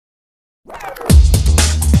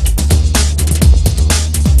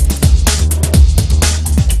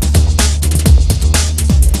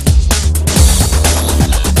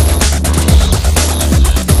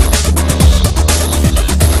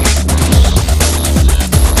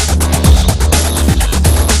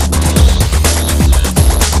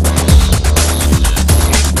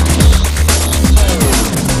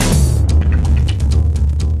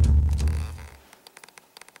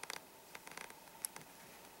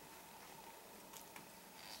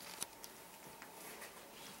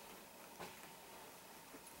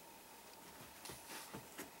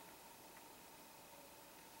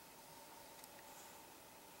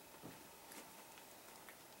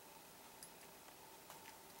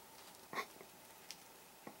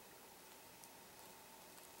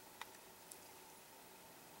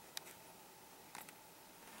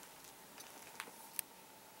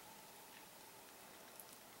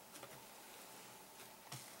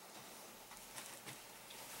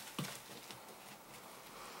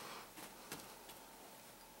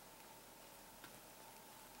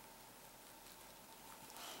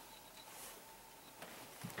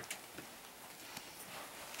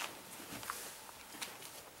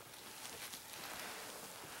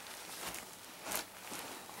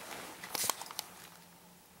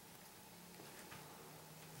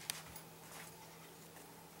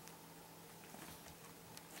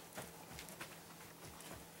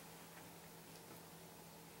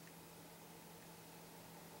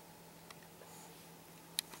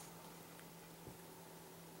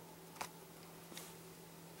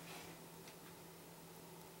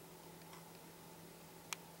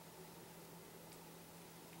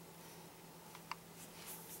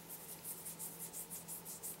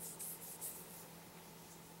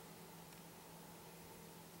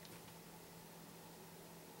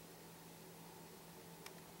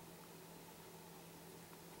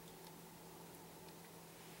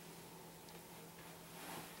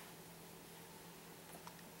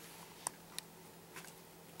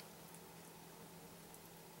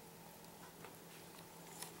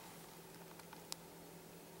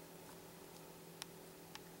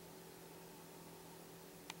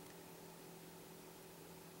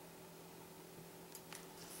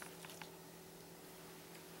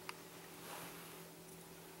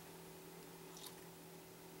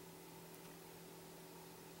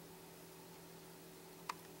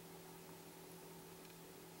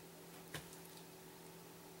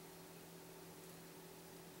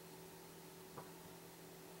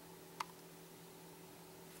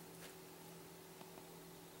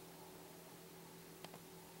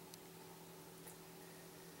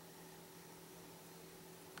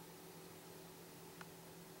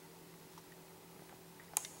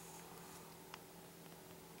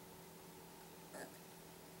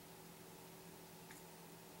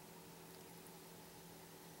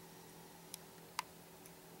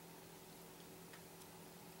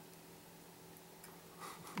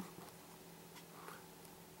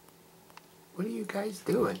are you guys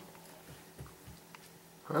doing?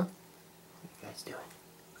 Huh? What are you guys doing?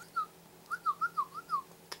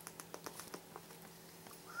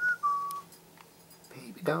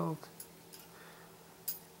 Baby dogs.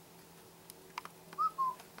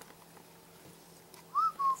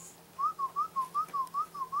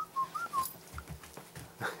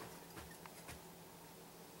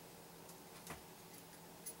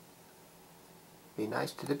 Be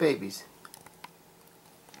nice to the babies.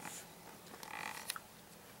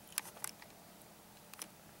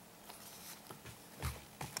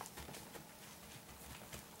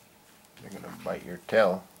 They're gonna bite your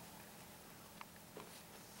tail.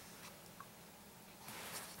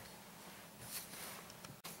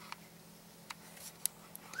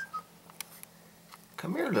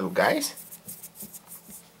 Come here, little guys.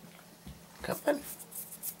 Come on.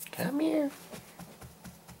 Come here.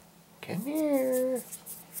 Come here.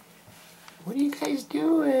 What are you guys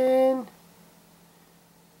doing?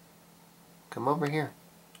 Come over here.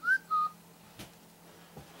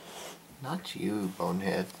 Not you,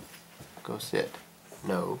 bonehead. Go sit.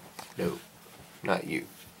 No, no, not you.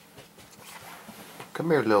 Come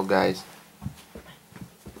here, little guys.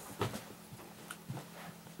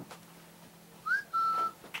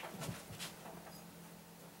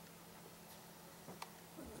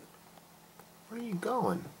 Where are you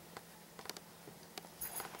going?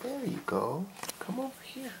 There you go. Come over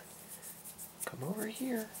here. Come over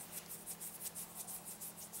here.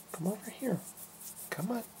 Come over here.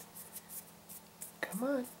 Come on. Come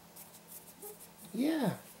on.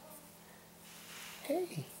 Yeah.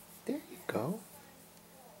 Hey, there you go.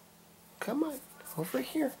 Come on, over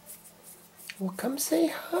here. Well, come say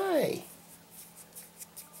hi.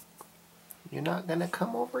 You're not gonna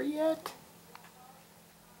come over yet?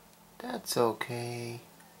 That's okay.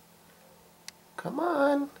 Come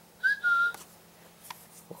on.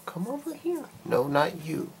 Well, come over here. No, not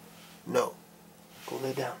you. No. Go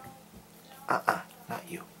lay down. Not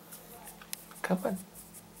you. Come on.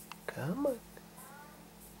 Come on.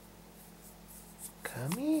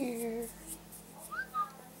 Come here.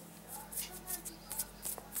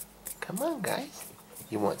 Come on, guys.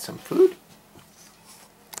 You want some food?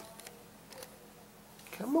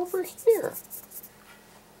 Come over here.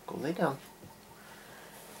 Go lay down.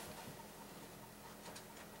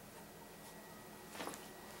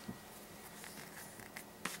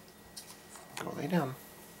 Go lay down.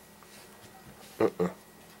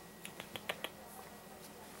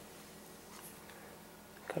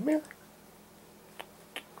 Come here.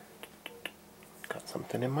 Got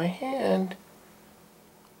something in my hand.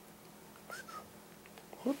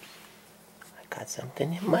 Whoops. I got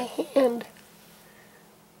something in my hand.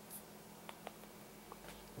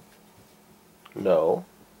 No,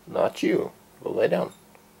 not you. Go lay down.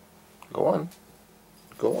 Go on.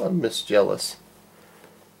 Go on, Miss Jealous.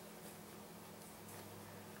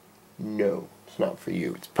 No, it's not for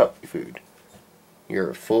you. It's puppy food. You're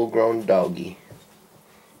a full-grown doggy.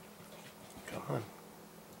 Come on.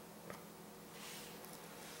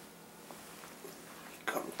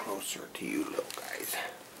 Come closer to you, little guys.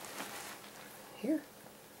 Here.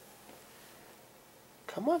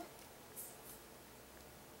 Come on.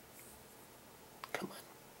 Come on.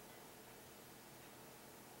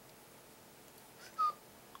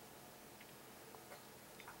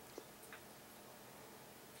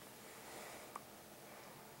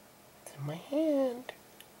 It's in my hand.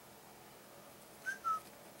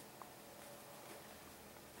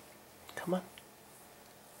 Come on.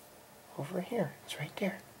 Over here. It's right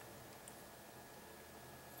there.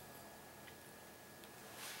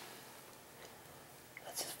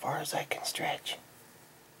 That's as far as I can stretch.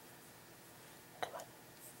 Come on.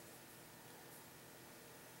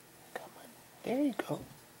 Come on. There you go.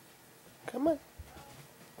 Come on.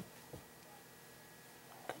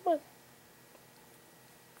 Come on.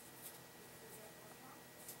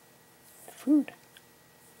 Food.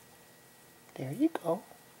 There you go.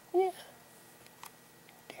 Yeah.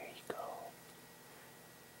 There you go.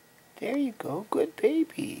 There you go. Good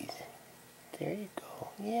babies. There you go.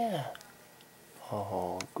 Yeah.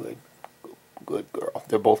 Oh, good. Good girl.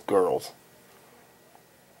 They're both girls.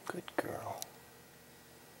 Good girl.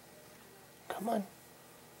 Come on.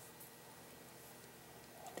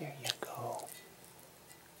 There you go.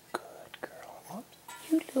 Good girl. Oops.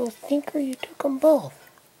 You little stinker, you took them both.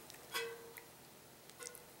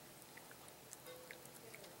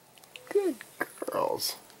 Good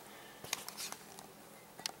girls.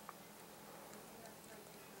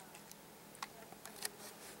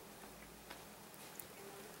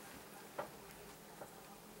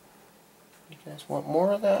 You guys want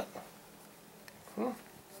more of that?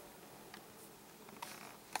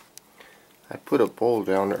 I put a bowl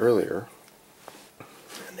down earlier,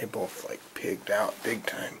 and they both like pigged out big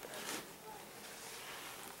time.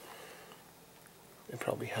 They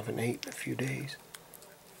probably haven't ate in a few days.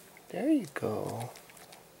 There you go.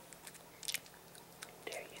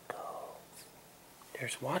 There you go.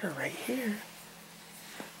 There's water right here.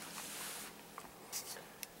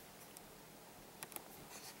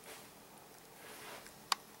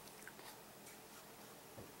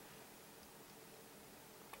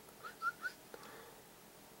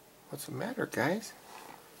 What's the matter, guys?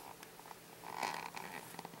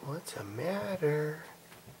 What's the matter?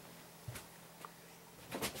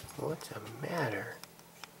 What's the matter?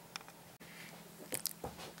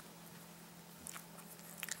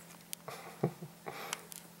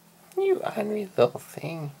 You ornery little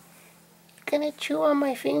thing. You gonna chew on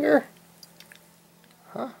my finger?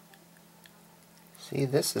 Huh? See,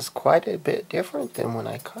 this is quite a bit different than when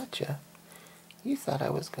I caught you. You thought I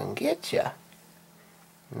was gonna get you.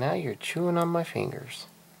 Now you're chewing on my fingers.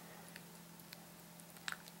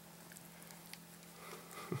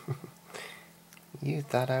 You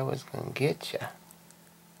thought I was gonna get you.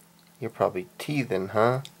 You're probably teething,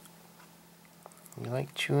 huh? You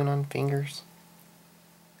like chewing on fingers?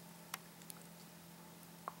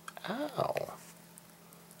 Ow.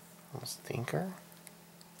 Little stinker.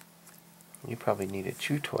 You probably need a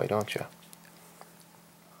chew toy, don't you?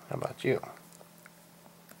 How about you?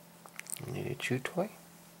 You need a chew toy?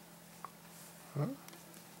 Huh?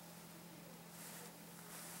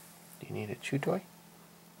 Do you need a chew toy?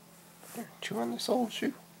 Here, chew on this old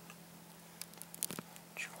shoe.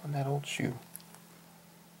 Chew on that old shoe.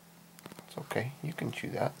 It's okay, you can chew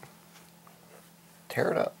that.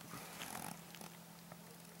 Tear it up.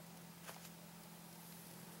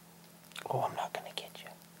 Oh, I'm not gonna get you.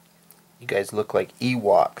 You guys look like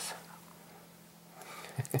Ewoks.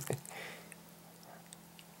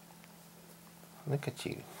 Look at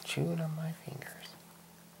you, chewing on my fingers.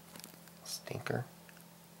 Stinker.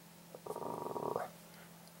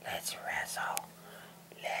 Let's wrestle.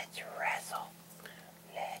 Let's wrestle.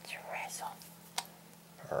 Let's wrestle.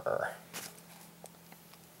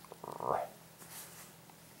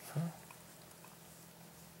 Huh?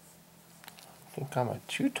 Think I'm a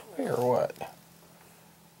chew toy or what?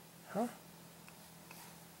 Huh?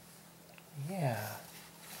 Yeah.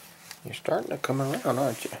 You're starting to come around,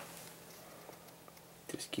 aren't you?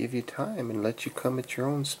 Just give you time and let you come at your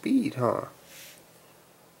own speed, huh?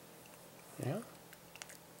 Yeah?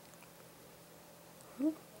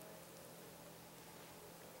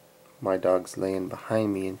 My dog's laying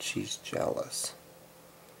behind me and she's jealous.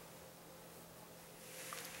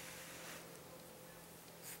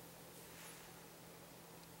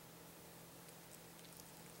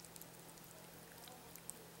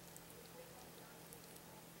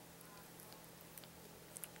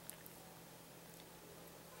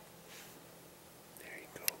 There you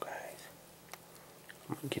go, guys.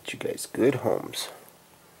 I'm gonna get you guys good homes.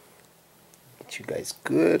 Get you guys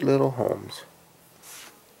good little homes.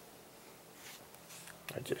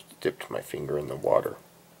 I just dipped my finger in the water.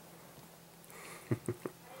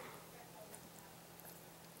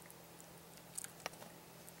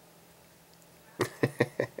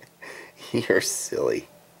 You're silly.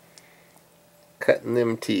 Cutting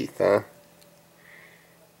them teeth, huh?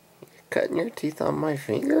 You're cutting your teeth on my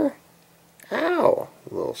finger? Ow,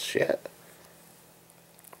 little shit.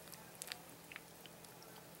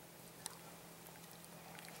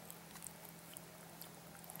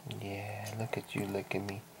 Yeah, look at you licking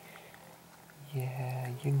me. Yeah,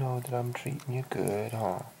 you know that I'm treating you good,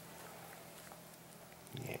 huh?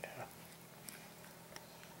 Yeah.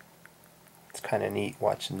 It's kind of neat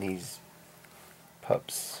watching these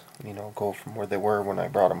pups, you know, go from where they were when I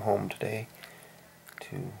brought them home today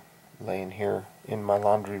to laying here in my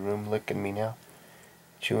laundry room licking me now,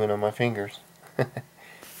 chewing on my fingers.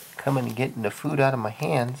 Coming and getting the food out of my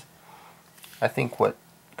hands. I think what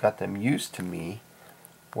got them used to me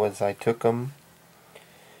was I took them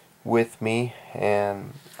with me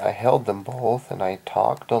and I held them both and I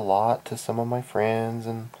talked a lot to some of my friends,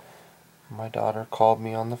 and my daughter called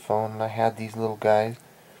me on the phone and I had these little guys,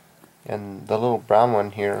 and the little brown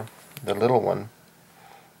one here, the little one,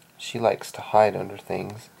 she likes to hide under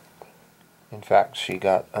things. In fact, she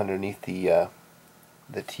got underneath the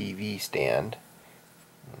TV stand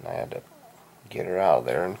and I had to get her out of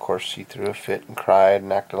there, and of course she threw a fit and cried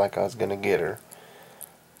and acted like I was gonna get her.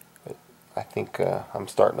 I think I'm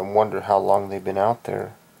starting to wonder how long they've been out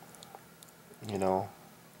there. You know,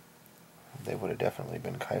 they would have definitely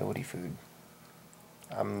been coyote food.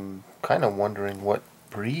 I'm kind of wondering what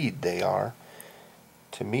breed they are.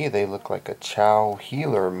 To me, they look like a Chow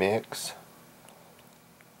Heeler mix.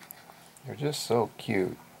 They're just so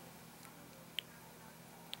cute.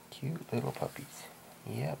 Cute little puppies.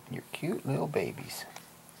 Yep, you're cute little babies.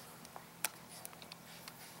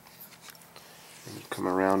 And you come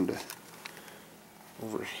around to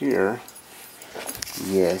over here.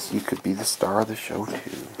 Yes, you could be the star of the show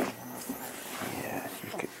too. Yes, you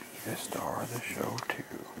could be the star of the show too.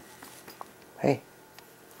 Hey,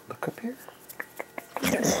 look up here.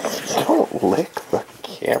 Don't lick the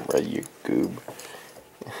camera, you goob.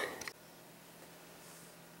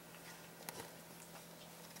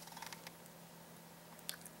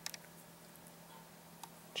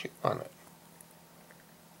 Chew on it.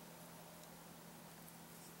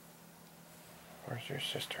 Where's your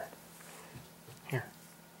sister? Here,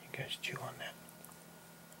 you guys chew on that.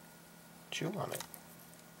 Chew on it.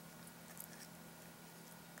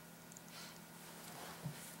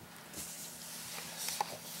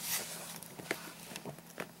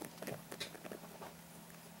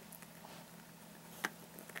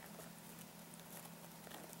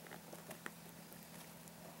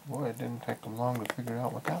 Boy, it didn't take them long to figure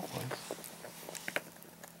out what that was.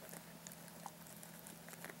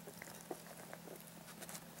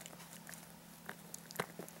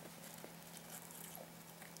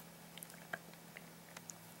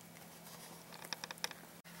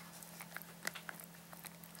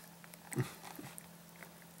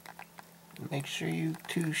 Make sure you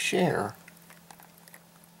two share.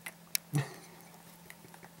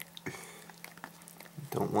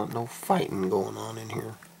 Don't want no fighting going on in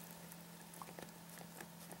here.